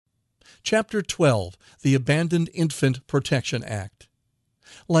Chapter 12, the Abandoned Infant Protection Act.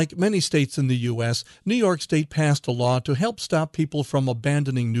 Like many states in the U.S., New York State passed a law to help stop people from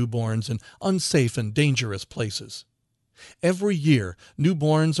abandoning newborns in unsafe and dangerous places. Every year,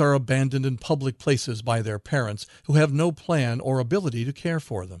 newborns are abandoned in public places by their parents who have no plan or ability to care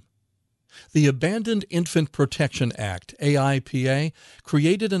for them. The Abandoned Infant Protection Act, AIPA,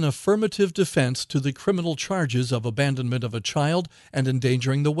 created an affirmative defense to the criminal charges of abandonment of a child and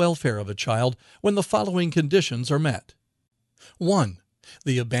endangering the welfare of a child when the following conditions are met. 1.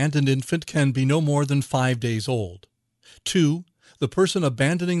 The abandoned infant can be no more than 5 days old. 2. The person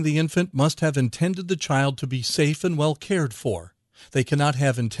abandoning the infant must have intended the child to be safe and well cared for. They cannot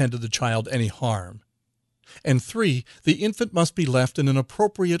have intended the child any harm. And 3. The infant must be left in an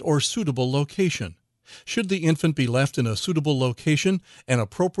appropriate or suitable location. Should the infant be left in a suitable location, an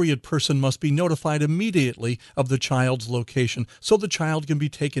appropriate person must be notified immediately of the child's location so the child can be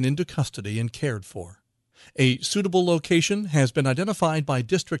taken into custody and cared for. A suitable location has been identified by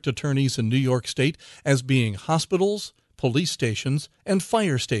district attorneys in New York State as being hospitals, police stations, and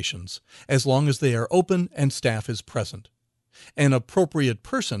fire stations, as long as they are open and staff is present. An appropriate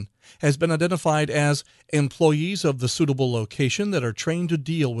person has been identified as employees of the suitable location that are trained to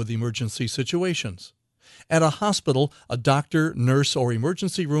deal with emergency situations. At a hospital, a doctor, nurse, or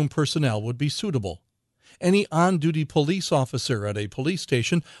emergency room personnel would be suitable. Any on-duty police officer at a police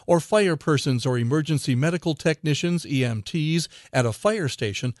station or fire persons or emergency medical technicians, EMTs, at a fire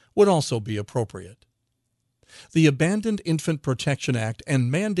station would also be appropriate. The Abandoned Infant Protection Act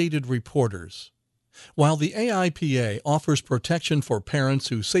and mandated reporters. While the AIPA offers protection for parents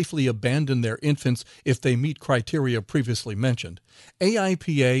who safely abandon their infants if they meet criteria previously mentioned,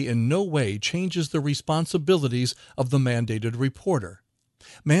 AIPA in no way changes the responsibilities of the mandated reporter.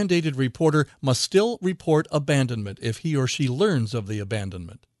 Mandated reporter must still report abandonment if he or she learns of the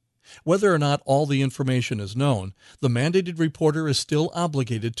abandonment. Whether or not all the information is known, the mandated reporter is still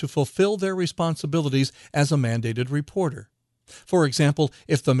obligated to fulfill their responsibilities as a mandated reporter. For example,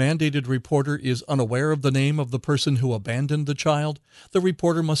 if the mandated reporter is unaware of the name of the person who abandoned the child, the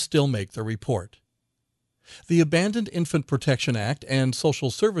reporter must still make the report. The Abandoned Infant Protection Act and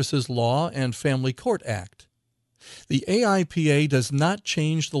Social Services Law and Family Court Act. The AIPA does not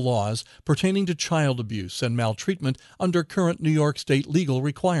change the laws pertaining to child abuse and maltreatment under current New York State legal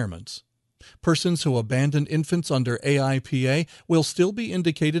requirements. Persons who abandon infants under AIPA will still be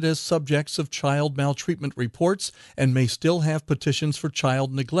indicated as subjects of child maltreatment reports and may still have petitions for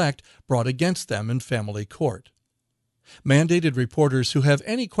child neglect brought against them in family court. Mandated reporters who have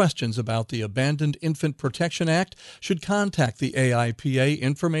any questions about the Abandoned Infant Protection Act should contact the AIPA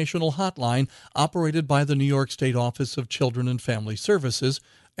informational hotline operated by the New York State Office of Children and Family Services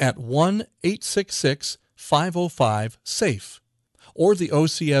at 1-866-505-SAFE. or the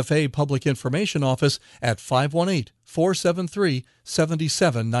OCFA Public Information Office at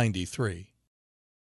 518-473-7793.